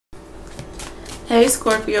Hey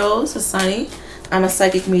Scorpios, it's Sunny. I'm a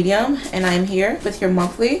psychic medium and I'm here with your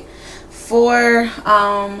monthly for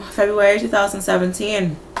February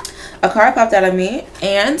 2017. A card popped out of me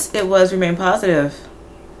and it was remain positive.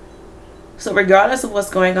 So regardless of what's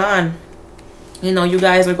going on, you know, you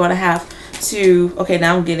guys are going to have to, okay,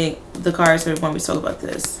 now I'm getting the cards for when we talk about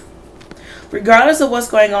this. Regardless of what's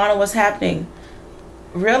going on and what's happening,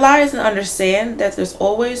 realize and understand that there's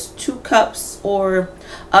always two cups or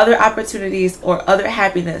other opportunities or other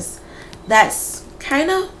happiness that's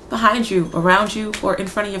kind of behind you, around you, or in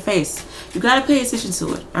front of your face. You got to pay attention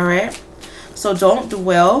to it, all right? So don't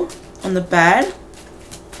dwell on the bad.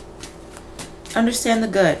 Understand the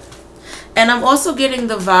good. And I'm also getting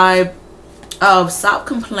the vibe of stop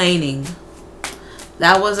complaining.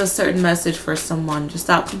 That was a certain message for someone. Just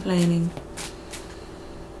stop complaining.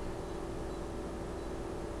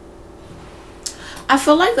 I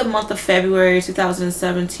feel like the month of February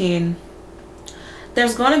 2017,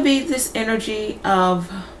 there's going to be this energy of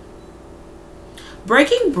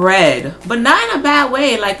breaking bread, but not in a bad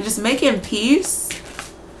way, like just making peace,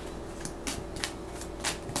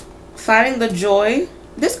 finding the joy.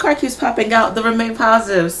 This card keeps popping out, the remain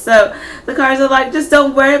positive. So the cards are like, just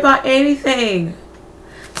don't worry about anything.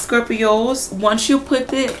 Scorpios, once you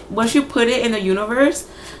put it in the universe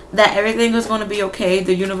that everything is going to be okay,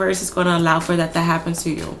 the universe is going to allow for that to happen to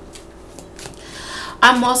you.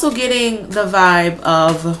 I'm also getting the vibe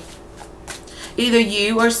of either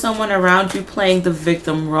you or someone around you playing the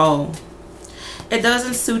victim role. It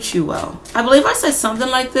doesn't suit you well. I believe I said something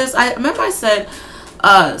like this. I remember I said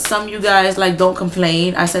some of you guys like don't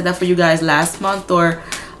complain. I said that for you guys last month, or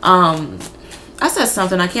I said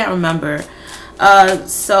something, I can't remember.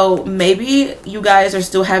 So maybe you guys are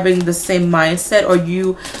still having the same mindset, or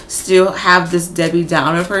you still have this Debbie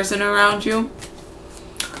Downer person around you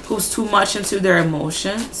who's too much into their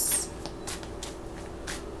emotions.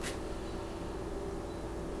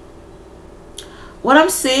 What I'm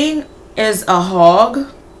seeing is a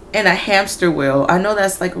hog and a hamster wheel. I know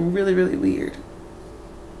that's like really, really weird.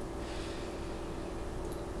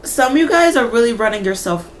 Some of you guys are really running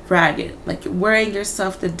yourself ragged, like you're wearing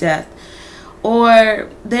yourself to death. Or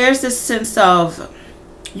there's this sense of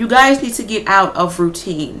you guys need to get out of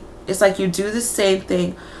routine. It's like you do the same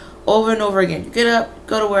thing over and over again. You get up,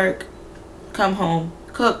 go to work, come home,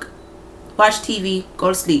 cook, watch TV, go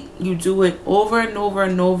to sleep. You do it over and over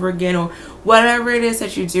and over again, or whatever it is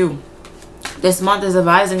that you do. This month is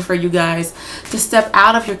advising for you guys to step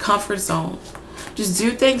out of your comfort zone. Just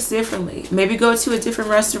do things differently. Maybe go to a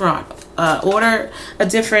different restaurant, order a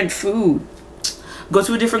different food. Go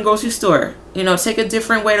to a different grocery store, you know, take a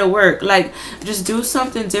different way to work. Like, just do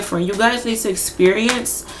something different. You guys need to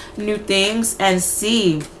experience new things and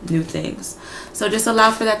see new things. So just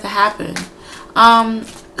allow for that to happen.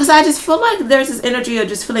 Because I just feel like there's this energy of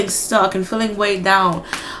just feeling stuck and feeling weighed down.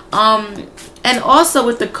 And also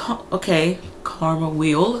with the, karma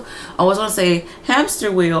wheel. I was going to say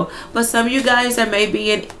hamster wheel. But some of you guys, there may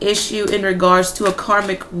be an issue in regards to a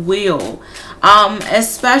karmic wheel.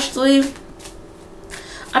 Especially,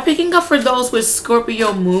 I'm picking up for those with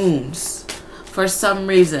Scorpio moons for some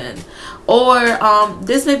reason. Or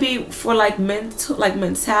this may be for like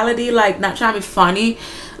mentality, like not trying to be funny,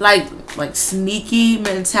 like sneaky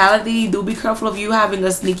mentality. Do be careful of you having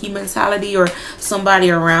a sneaky mentality, or somebody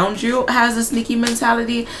around you has a sneaky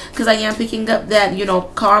mentality, because I am picking up that, you know,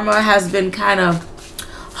 karma has been kind of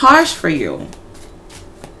harsh for you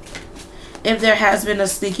if there has been a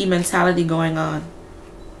sneaky mentality going on.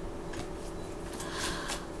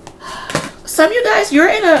 Some of you guys, you're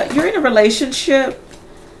in a relationship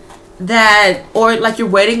that, or like you're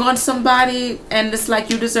waiting on somebody and it's like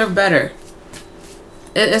you deserve better.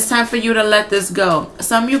 It's time for you to let this go.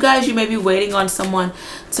 Some of you guys, you may be waiting on someone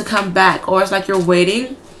to come back, or it's like you're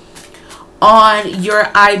waiting on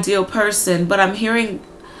your ideal person. But I'm hearing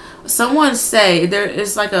someone say, there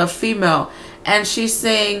is like a female, and she's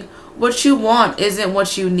saying what you want isn't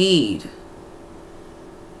what you need.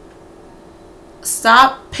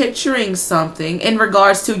 Stop picturing something in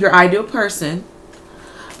regards to your ideal person,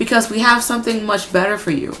 because we have something much better for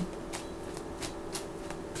you.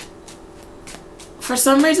 For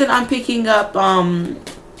some reason, I'm picking up, I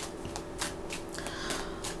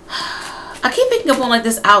keep picking up on like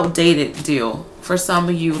this outdated deal for some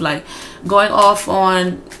of you, like going off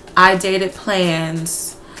on outdated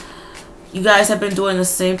plans. You guys have been doing the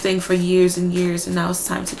same thing for years and years, and now it's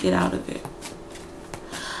time to get out of it.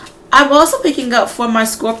 I'm also picking up for my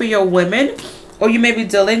Scorpio women, or you may be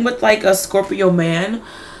dealing with like a Scorpio man,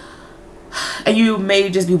 and you may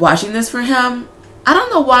just be watching this for him. I don't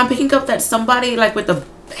know why I'm picking up that somebody like with a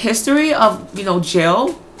history of, you know,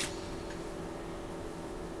 jail.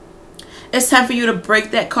 It's time for you to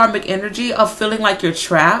break that karmic energy of feeling like you're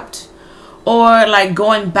trapped, or like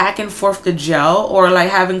going back and forth to jail, or like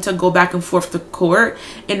having to go back and forth to court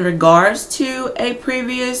in regards to a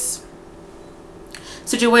previous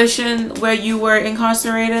situation where you were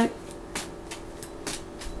incarcerated.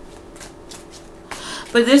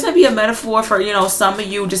 But this might be a metaphor for, you know, some of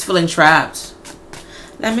you just feeling trapped.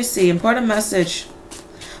 Let me see. Important message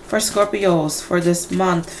for Scorpios for this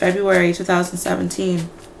month, February 2017.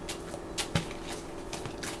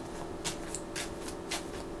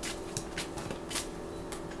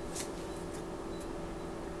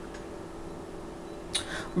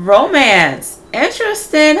 Romance.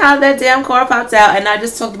 Interesting how that damn card popped out and I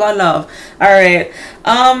just talked about love. All right.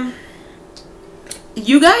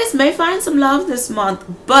 You guys may find some love this month,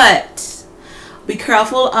 but be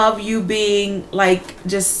careful of you being like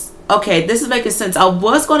just, okay, this is making sense. I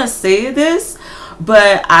was going to say this,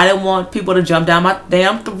 but I didn't want people to jump down my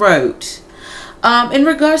damn throat. In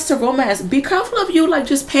regards to romance, be careful of you like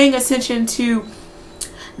just paying attention to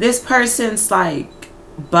this person's like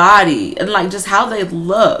body and like just how they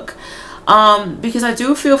look. Because I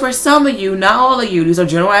do feel for some of you, not all of you, these are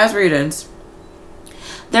generalized readings,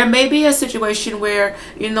 there may be a situation where,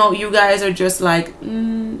 you know, you guys are just like,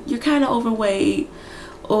 you're kind of overweight,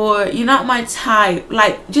 or you're not my type.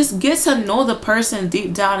 Like, just get to know the person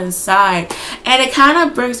deep down inside. And it kind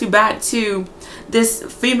of brings you back to this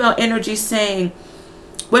female energy saying,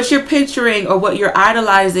 what you're picturing or what you're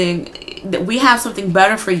idolizing, that we have something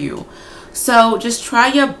better for you. So just try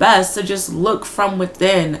your best to just look from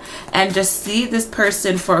within and just see this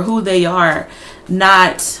person for who they are,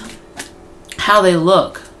 not how they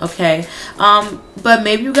look. Okay. But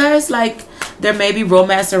maybe you guys, like, there may be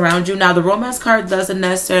romance around you. Now the romance card doesn't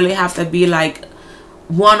necessarily have to be like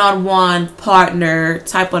one-on-one partner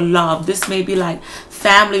type of love. This may be like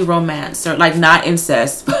family romance, or like not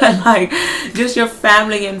incest, but like just your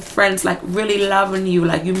family and friends like really loving you.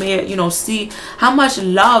 Like you may, you know, see how much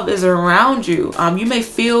love is around you. You may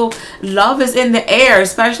feel love is in the air,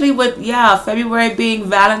 especially with, yeah, February being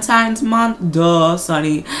Valentine's month. Duh,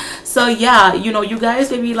 Sonny. So yeah, you know, you guys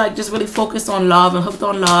may be like just really focused on love and hooked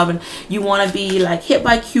on love, and you want to be like hit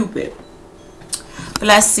by Cupid. But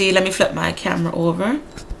let's see, let me flip my camera over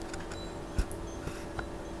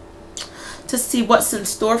to see what's in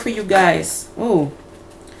store for you guys. Oh,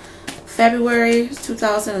 February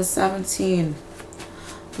 2017.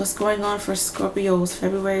 What's going on for Scorpios,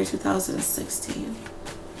 February 2016?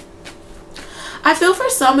 I feel for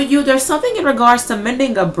some of you, there's something in regards to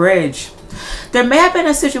mending a bridge. There may have been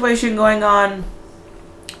a situation going on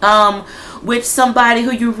with somebody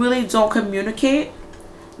who you really don't communicate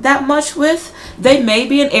that much with. They may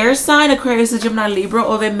be an air sign, Aquarius, Gemini, Libra,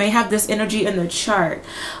 or they may have this energy in their chart.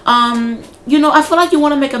 You know, I feel like you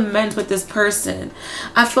want to make amends with this person.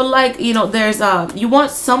 I feel like, you know, there's you want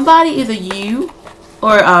somebody, either you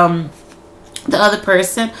or the other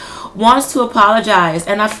person wants to apologize,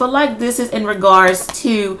 and I feel like this is in regards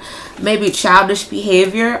to maybe childish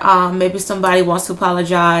behavior. Maybe somebody wants to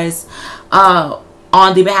apologize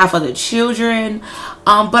on the behalf of the children,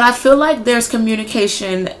 but I feel like there's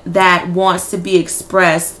communication that wants to be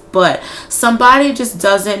expressed, but somebody just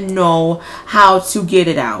doesn't know how to get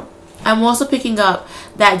it out. I'm also picking up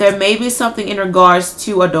that there may be something in regards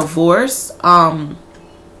to a divorce,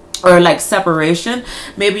 or like separation.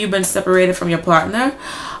 Maybe you've been separated from your partner.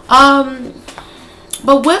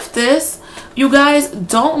 But with this, you guys,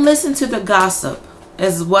 don't listen to the gossip,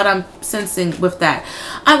 is what I'm sensing with that.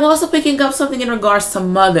 I'm also picking up something in regards to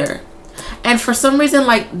mother. And for some reason,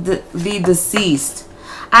 like the deceased,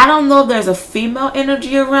 I don't know if there's a female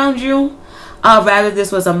energy around you. Rather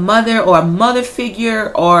this was a mother or a mother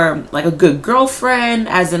figure, or like a good girlfriend,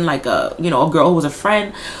 as in like a, you know, a girl who was a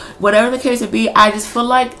friend. Whatever the case would be, I just feel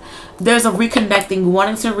like there's a reconnecting,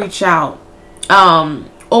 wanting to reach out.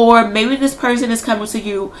 Or maybe this person is coming to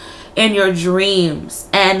you in your dreams,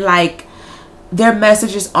 and like their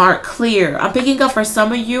messages aren't clear. I'm picking up for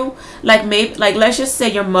some of you, like maybe, like let's just say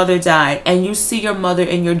your mother died and you see your mother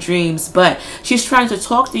in your dreams, but she's trying to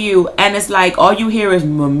talk to you and it's like all you hear is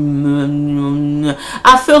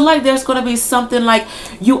I feel like there's going to be something like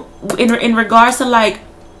you in regards to like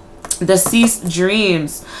deceased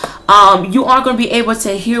dreams. You aren't going to be able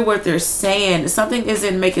to hear what they're saying. Something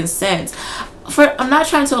isn't making sense. I'm not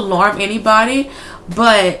trying to alarm anybody,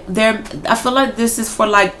 but I feel like this is for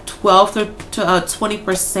like 12 to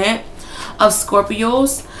 20% of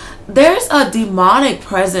Scorpios. There's a demonic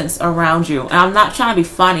presence around you, and I'm not trying to be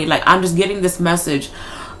funny. Like, I'm just getting this message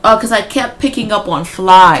because I kept picking up on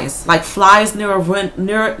flies, like flies near a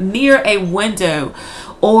window,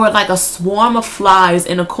 or like a swarm of flies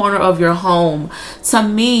in a corner of your home. To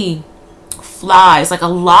me, flies, like a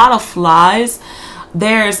lot of flies.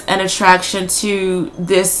 There's an attraction to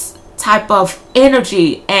this type of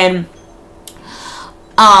energy, and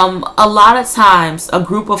a lot of times a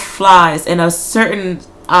group of flies in a certain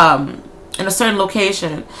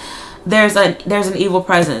location, there's an evil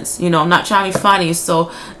presence. You know, I'm not trying to be funny,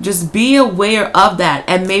 so just be aware of that.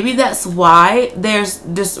 And maybe that's why there's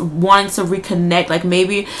this wanting to reconnect. Like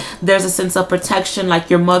maybe there's a sense of protection, like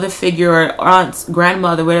your mother figure or aunt,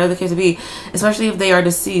 grandmother, whatever the case may be, especially if they are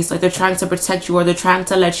deceased. Like they're trying to protect you, or they're trying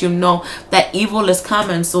to let you know that evil is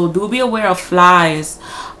coming. So do be aware of flies,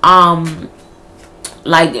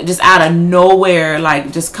 like just out of nowhere,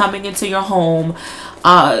 like just coming into your home.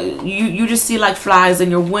 You just see like flies in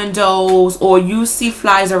your windows, or you see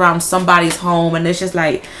flies around somebody's home, and it's just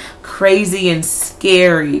like crazy and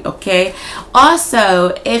scary. Okay,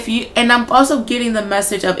 also if you, and I'm also getting the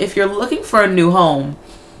message of, if you're looking for a new home,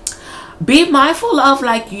 be mindful of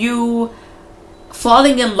like you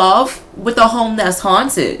falling in love with a home that's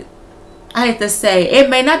haunted. I hate to say, it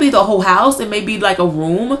may not be the whole house, it may be like a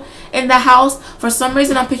room in the house. For some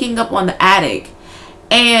reason I'm picking up on the attic.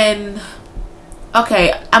 And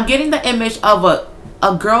okay, I'm getting the image of a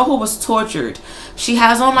girl who was tortured. She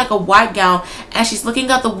has on like a white gown, and she's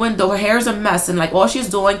looking out the window. Her hair is a mess, and like all she's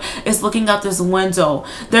doing is looking out this window.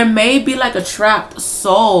 There may be like a trapped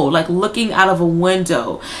soul like looking out of a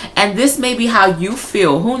window, and this may be how you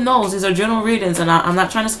feel. Who knows? These are general readings, and I'm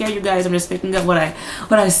not trying to scare you guys. I'm just picking up what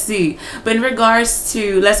I see. But in regards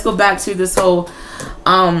to, let's go back to this whole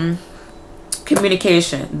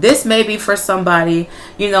communication. This may be for somebody,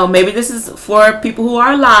 you know, maybe this is for people who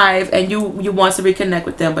are alive and you want to reconnect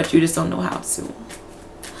with them, but you just don't know how to.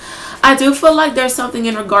 I do feel like there's something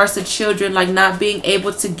in regards to children, like not being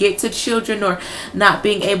able to get to children, or not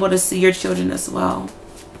being able to see your children as well.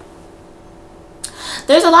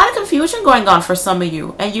 There's a lot of confusion going on for some of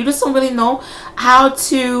you, and you just don't really know how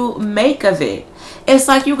to make of it. It's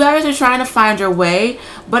like you guys are trying to find your way,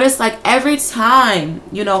 but it's like every time,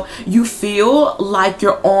 you know, you feel like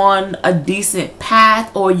you're on a decent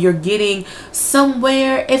path or you're getting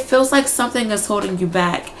somewhere, it feels like something is holding you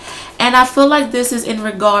back. And I feel like this is in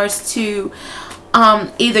regards to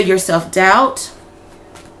either your self-doubt,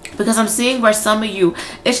 because I'm seeing where some of you,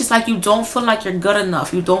 it's just like you don't feel like you're good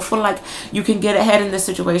enough. You don't feel like you can get ahead in this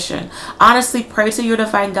situation. Honestly, pray to your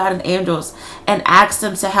divine God and angels and ask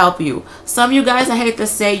them to help you. Some of you guys, I hate to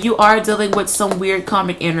say, you are dealing with some weird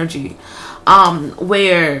karmic energy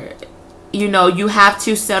where, you know, you have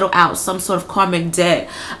to settle out some sort of karmic debt.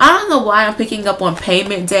 I don't know why I'm picking up on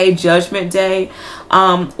payment day, judgment day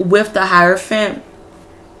with the Hierophant.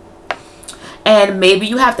 And maybe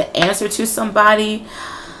you have to answer to somebody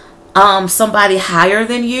higher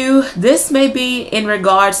than you. This may be in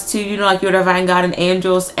regards to, you know, like your divine God and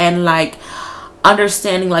angels, and like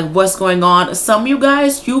understanding like what's going on. Some of you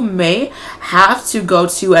guys, you may have to go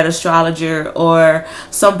to an astrologer or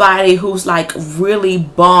somebody who's like really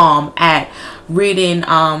bomb at reading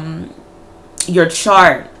your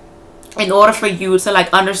chart in order for you to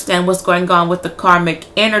like understand what's going on with the karmic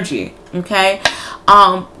energy. Okay,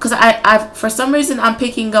 because I for some reason I'm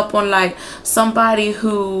picking up on like somebody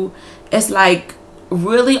who is like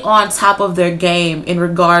really on top of their game in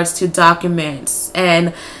regards to documents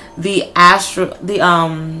and the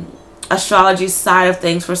astrology side of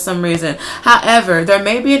things for some reason. However, there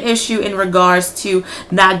may be an issue in regards to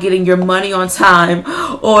not getting your money on time,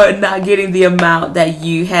 or not getting the amount that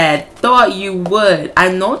you had thought you would.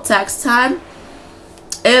 I know tax time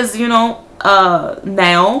is, you know,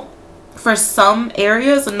 now for some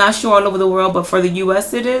areas. I'm not sure all over the world, but for the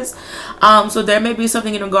US it is. So there may be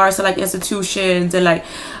something in regards to like institutions, and like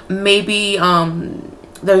maybe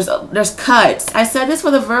there's cuts. I said this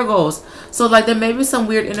for the Virgos, so like there may be some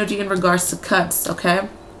weird energy in regards to cuts. Okay,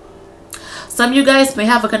 some of you guys may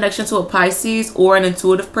have a connection to a Pisces, or an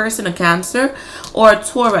intuitive person, a Cancer, or a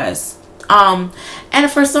Taurus. And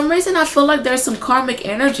for some reason I feel like there's some karmic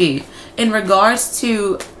energy in regards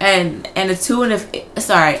to an intuitive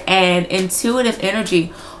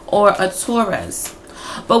energy, or a Taurus.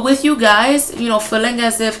 But with you guys, you know, feeling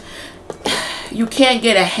as if you can't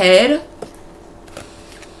get ahead,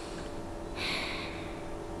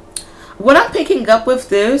 what I'm picking up with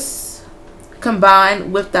this,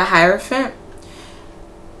 combined with the Hierophant,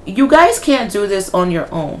 you guys can't do this on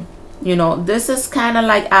your own. You know, this is kind of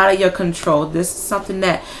like out of your control. This is something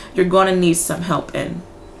that you're going to need some help in.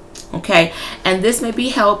 Okay, and this may be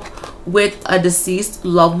help with a deceased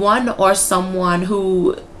loved one, or someone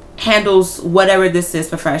who handles whatever this is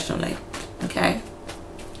professionally. Okay,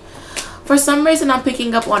 for some reason I'm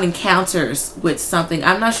picking up on encounters with something.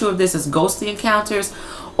 I'm not sure if this is ghostly encounters,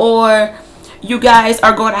 or you guys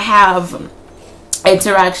are going to have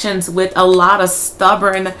interactions with a lot of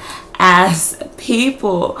stubborn ass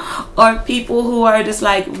people, or people who are just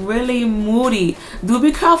like really moody. Do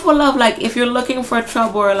be careful of, like, if you're looking for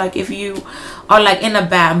trouble, or like if you are like in a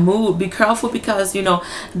bad mood, be careful, because you know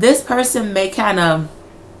this person may kind of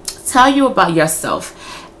tell you about yourself.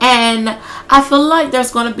 And I feel like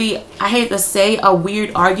there's going to be, I hate to say, a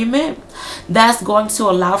weird argument that's going to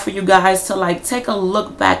allow for you guys to like take a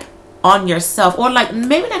look back on yourself, or like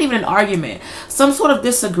maybe not even an argument, some sort of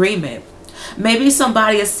disagreement. Maybe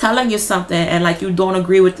somebody is telling you something and like you don't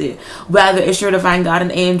agree with it, whether it's your divine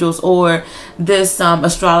guardian angels or this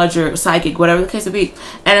astrologer, psychic, whatever the case may be,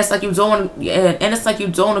 and it's like you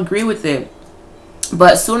don't agree with it.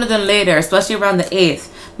 But sooner than later, especially around the 8th,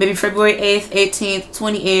 maybe February 8th, 18th,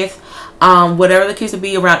 28th, whatever the case would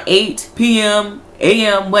be, around 8 p.m.,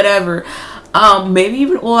 a.m., whatever, maybe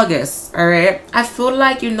even August, all right? I feel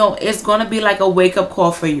like, you know, it's going to be like a wake-up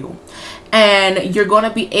call for you. And you're going to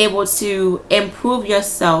be able to improve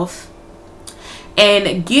yourself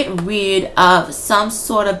and get rid of some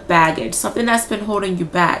sort of baggage, something that's been holding you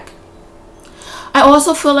back. I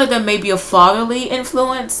also feel like there may be a fatherly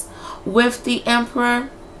influence with the Emperor.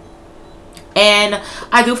 And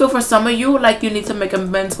I do feel for some of you like you need to make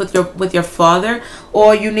amends with your father,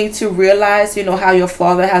 or you need to realize, you know, how your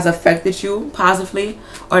father has affected you positively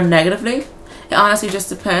or negatively. It honestly just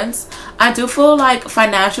depends. I do feel like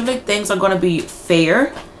financially things are going to be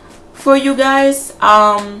fair for you guys.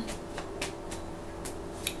 I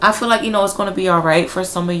feel like, you know, it's going to be all right for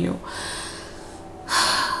some of you.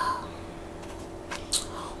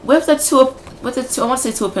 With the two, I want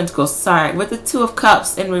to say Two of Pentacles, sorry, with the Two of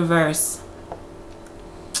Cups in reverse,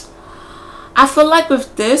 I feel like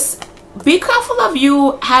with this, be careful of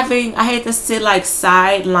you having, I hate to say, like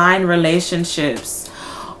sideline relationships,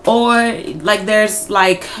 or like there's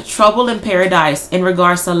like trouble in paradise in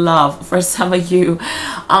regards to love for some of you.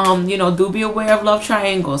 You know, do be aware of love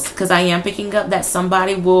triangles, because I am picking up that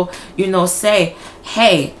somebody will, you know, say,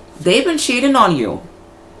 hey, they've been cheating on you,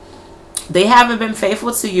 they haven't been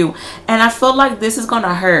faithful to you. And I feel like this is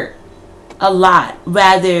gonna hurt a lot,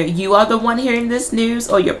 whether you are the one hearing this news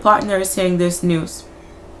or your partner is hearing this news.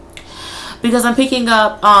 Because I'm picking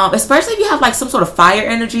up, especially if you have like some sort of fire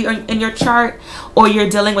energy in your chart, or you're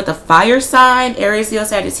dealing with a fire sign, Aries, Leo,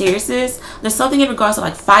 Sagittarius, there's something in regards to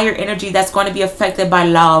like fire energy that's going to be affected by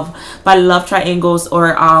love triangles,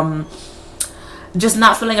 or just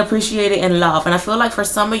not feeling appreciated in love. And I feel like for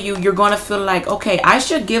some of you, you're going to feel like, okay, I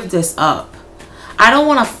should give this up. I don't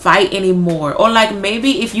want to fight anymore. Or like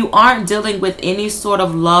maybe if you aren't dealing with any sort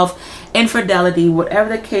of love, infidelity, whatever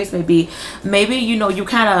the case may be, maybe, you know, you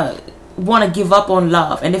kind of want to give up on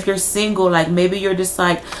love. And if you're single, like maybe you're just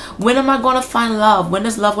like, when am I going to find love? When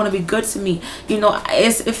is love going to be good to me? You know,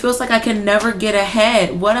 it feels like I can never get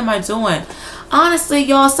ahead. What am I doing? Honestly,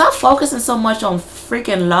 y'all, stop focusing so much on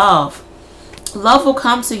freaking love. Love will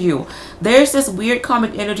come to you. There's this weird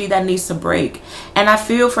karmic energy that needs to break, and I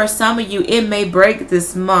feel for some of you it may break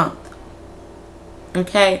this month.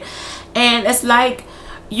 Okay, and it's like,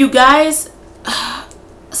 you guys,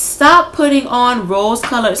 stop putting on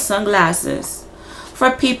rose-colored sunglasses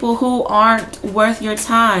for people who aren't worth your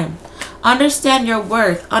time. Understand your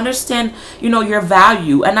worth. Understand, you know, your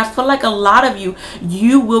value. And I feel like a lot of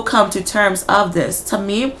you will come to terms of this. To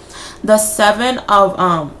me, the Seven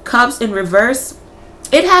of Cups in reverse,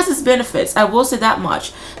 it has its benefits. I will say that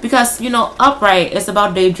much. Because, you know, upright, it's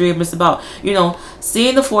about daydream. It's about, you know,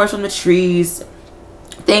 seeing the forest from the trees.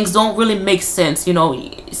 Things don't really make sense. You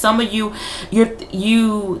know, some of you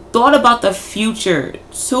thought about the future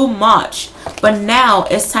too much. But now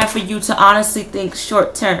it's time for you to honestly think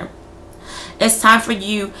short term. It's time for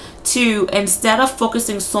you to, instead of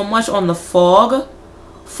focusing so much on the fog,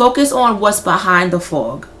 focus on what's behind the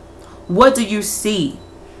fog. What do you see?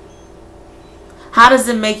 How does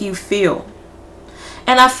it make you feel?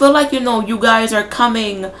 And I feel like, you know, you guys are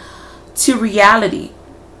coming to reality.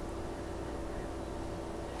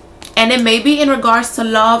 And it may be in regards to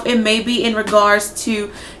love. It may be in regards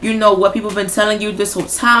to, you know, what people have been telling you this whole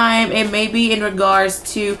time. It may be in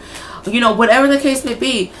regards to, you know, whatever the case may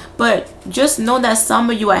be. But just know that some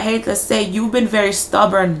of you, I hate to say, you've been very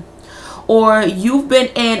stubborn. Or you've been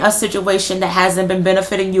in a situation that hasn't been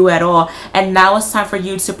benefiting you at all. And now it's time for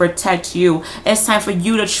you to protect you. It's time for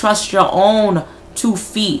you to trust your own 2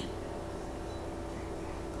 feet.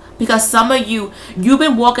 Because some of you, you've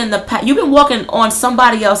been walking the path. You've been walking on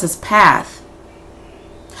somebody else's path.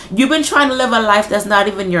 You've been trying to live a life that's not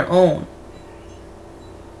even your own.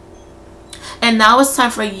 And now it's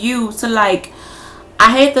time for you to, like,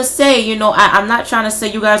 I hate to say, you know, I'm not trying to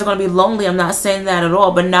say you guys are going to be lonely. I'm not saying that at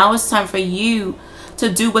all. But now it's time for you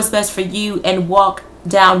to do what's best for you and walk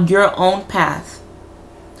down your own path.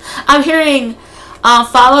 I'm hearing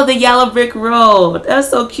follow the yellow brick road. That's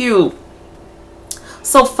so cute.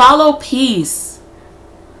 So follow peace.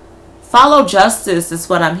 Follow justice is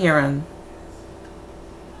what I'm hearing.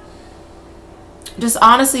 Just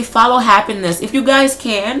honestly follow happiness. If you guys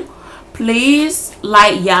can, please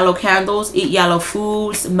light yellow candles, eat yellow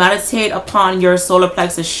foods, meditate upon your solar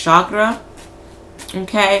plexus chakra.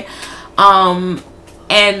 Okay?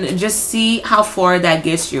 And just see how far that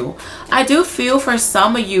gets you. I do feel for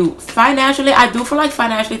some of you financially, I do feel like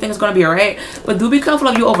financially things are going to be alright, but do be careful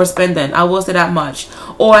of you overspending. I will say that much.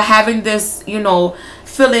 Or having this, you know,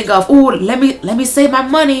 feeling of, oh, let me save my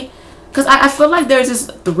money. Because I feel like there's this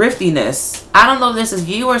thriftiness. I don't know if this is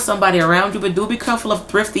you or somebody around you, but do be careful of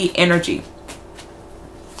thrifty energy.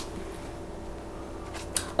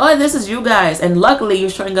 Oh, this is you guys. And luckily, you're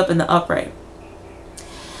showing up in the upright.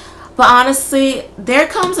 But honestly, there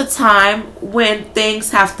comes a time when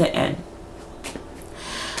things have to end.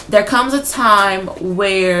 There comes a time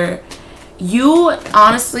where you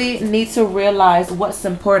honestly need to realize what's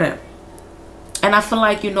important. And I feel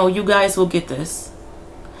like, you know, you guys will get this.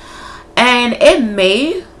 And it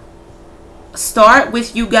may start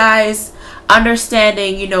with you guys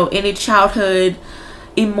understanding, you know, any childhood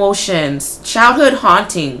emotions, childhood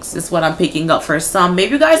hauntings is what I'm picking up for some.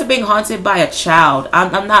 Maybe you guys are being haunted by a child.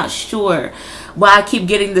 I'm not sure why I keep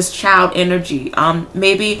getting this child energy.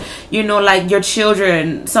 Maybe, you know, like your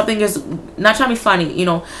children, something is not trying to be funny, you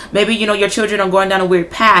know, maybe, you know, your children are going down a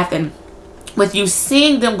weird path, and with you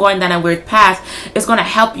seeing them going down a weird path, it's going to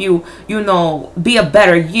help you, you know, be a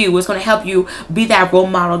better you. It's going to help you be that role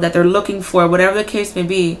model that they're looking for, whatever the case may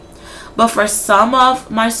be. But for some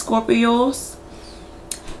of my Scorpios,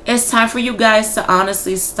 it's time for you guys to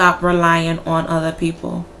honestly stop relying on other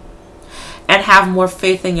people and have more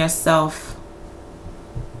faith in yourself,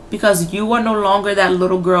 because you are no longer that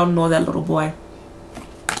little girl nor that little boy.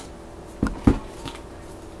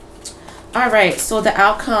 Alright, so the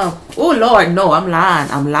outcome. Oh, Lord, no, I'm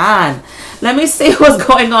lying. Let me see what's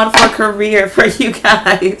going on for career for you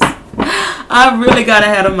guys. I really got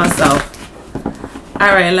ahead of myself.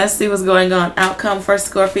 Alright, let's see what's going on. Outcome for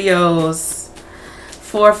Scorpios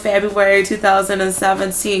for February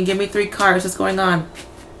 2017. Give me 3 cards. What's going on?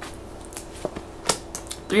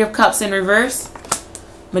 3 of Cups in reverse.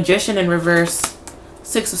 Magician in reverse.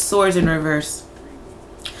 6 of Swords in reverse.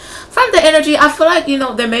 From the energy, I feel like, you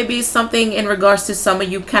know, there may be something in regards to some of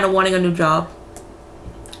you kind of wanting a new job.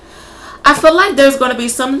 I feel like there's going to be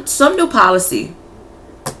some new policy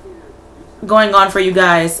going on for you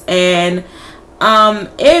guys, and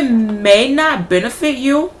it may not benefit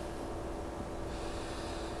you,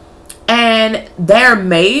 and there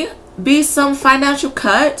may be some financial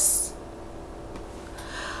cuts.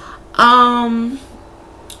 I'm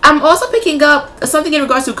also picking up something in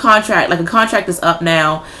regards to contract, like a contract is up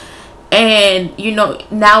now. And, you know,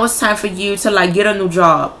 now it's time for you to, like, get a new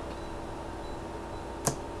job.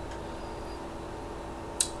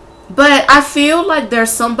 But I feel like there's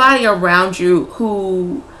somebody around you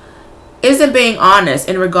who isn't being honest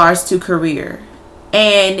in regards to career.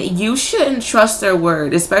 And you shouldn't trust their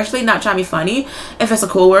word, especially not trying to be funny. If it's a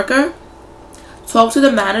coworker, talk to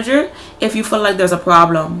the manager if you feel like there's a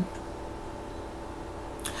problem.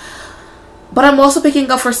 But I'm also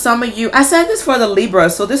picking up for some of you. I said this for the Libra,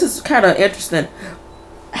 so this is kind of interesting.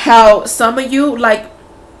 How some of you, like,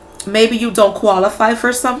 maybe you don't qualify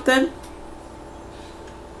for something.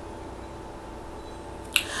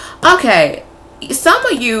 Okay, some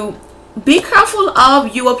of you, be careful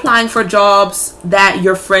of you applying for jobs that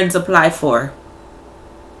your friends apply for.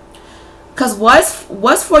 Because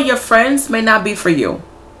what's for your friends may not be for you.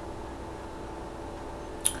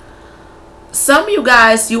 Some of you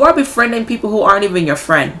guys, you are befriending people who aren't even your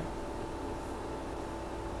friend.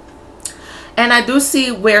 And I do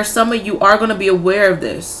see where some of you are going to be aware of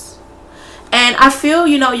this. And I feel,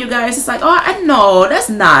 you know, you guys, it's like, oh, I know, that's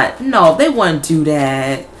not, no, they wouldn't do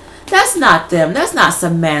that. That's not them. That's not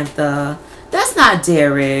Samantha. That's not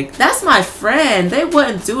Derek. That's my friend. They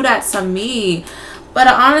wouldn't do that to me. But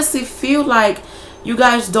I honestly feel like you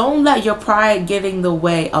guys don't let your pride get in the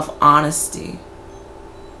way of honesty.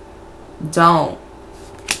 Don't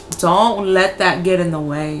let that get in the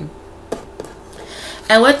way.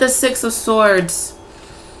 And with the 6 of Swords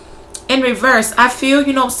in reverse, I feel,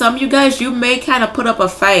 you know, some of you guys, you may kind of put up a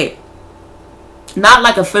fight. Not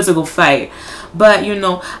like a physical fight, but, you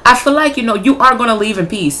know, I feel like, you know, you are going to leave in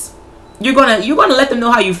peace. You're gonna let them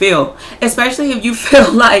know how you feel, especially if you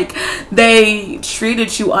feel like they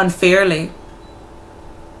treated you unfairly.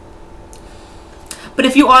 But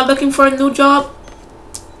if you are looking for a new job,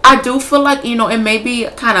 I do feel like, you know, it may be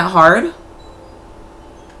kind of hard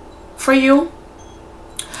for you,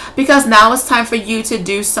 because now it's time for you to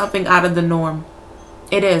do something out of the norm.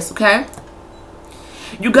 It is, okay?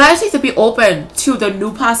 You guys need to be open to the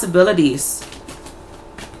new possibilities.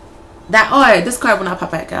 This card will not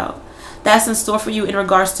pop back out. That's in store for you in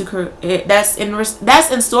regards to that's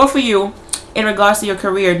in store for you in regards to your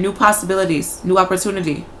career, new possibilities, new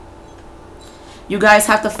opportunity. You guys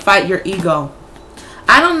have to fight your ego.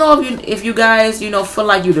 I don't know if you guys, you know, feel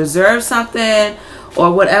like you deserve something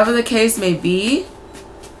or whatever the case may be,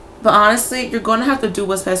 but honestly, you're going to have to do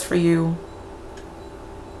what's best for you.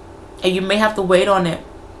 And you may have to wait on it.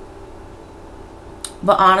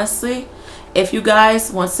 But honestly, if you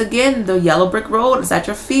guys, once again, the yellow brick road is at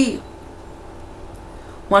your feet.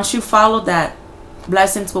 Once you follow that,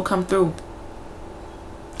 blessings will come through.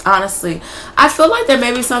 Honestly, I feel like there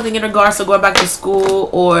may be something in regards to going back to school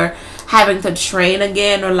or having to train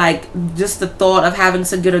again, or like just the thought of having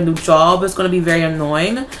to get a new job is going to be very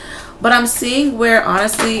annoying. But I'm seeing where,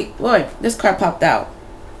 honestly, look, this card popped out.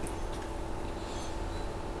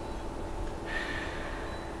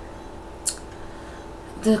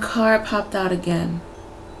 The card popped out again,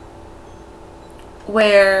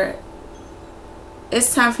 where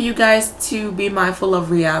it's time for you guys to be mindful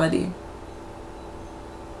of reality.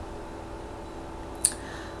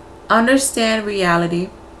 Understand reality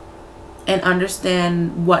and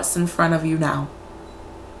understand what's in front of you now.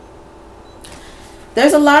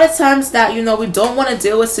 There's a lot of times that, you know, we don't want to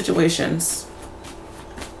deal with situations.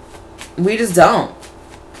 We just don't.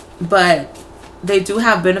 But they do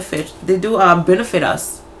have benefits. They do benefit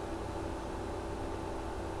us.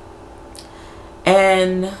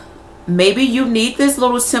 And maybe you need this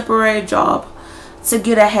little temporary job to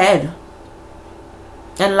get ahead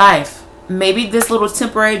in life. Maybe this little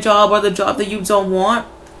temporary job, or the job that you don't want,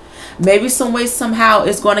 maybe some way, somehow,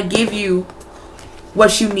 it's going to give you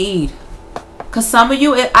what you need. Because some of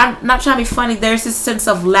you, I'm not trying to be funny, there's this sense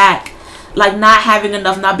of lack, like not having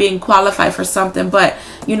enough, not being qualified for something. But,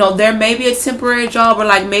 you know, there may be a temporary job, or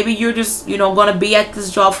like maybe you're just, you know, going to be at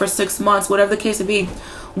this job for 6 months, whatever the case may be,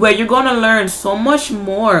 where you're going to learn so much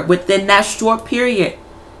more within that short period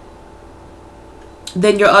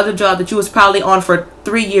than your other job that you was probably on for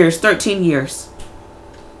 3 years, 13 years.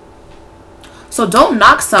 So don't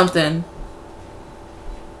knock something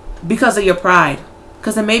because of your pride,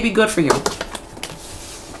 because it may be good for you.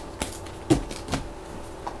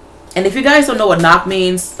 And if you guys don't know what knock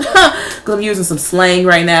means, because I'm using some slang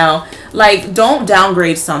right now, like, don't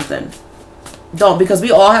downgrade something. Don't, because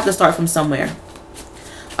we all have to start from somewhere.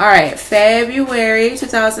 All right, February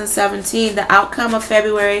 2017, the outcome of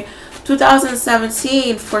February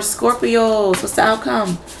 2017 for Scorpios. What's the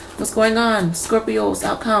outcome? What's going on? Scorpios,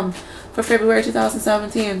 outcome for February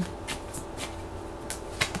 2017.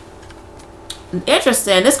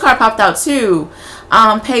 Interesting. This card popped out too.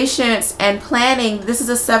 Patience and planning. This is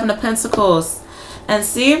a 7 of Pentacles. And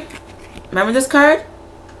see, remember this card?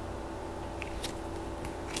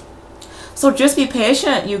 So just be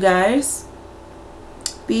patient, you guys.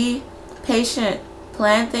 Be patient.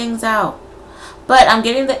 Plan things out. But I'm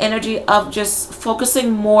getting the energy of just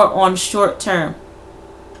focusing more on short term.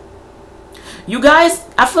 You guys,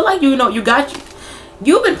 I feel like, you know,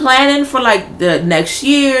 you've been planning for like the next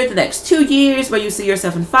year, the next 2 years, where you see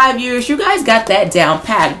yourself in 5 years. You guys got that down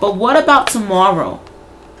packed. But what about tomorrow?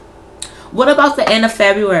 What about the end of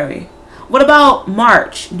February? What about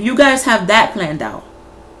March? Do you guys have that planned out?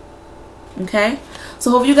 Okay.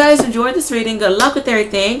 So hope you guys enjoyed this reading. Good luck with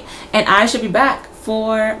everything. And I should be back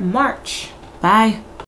for March. Bye.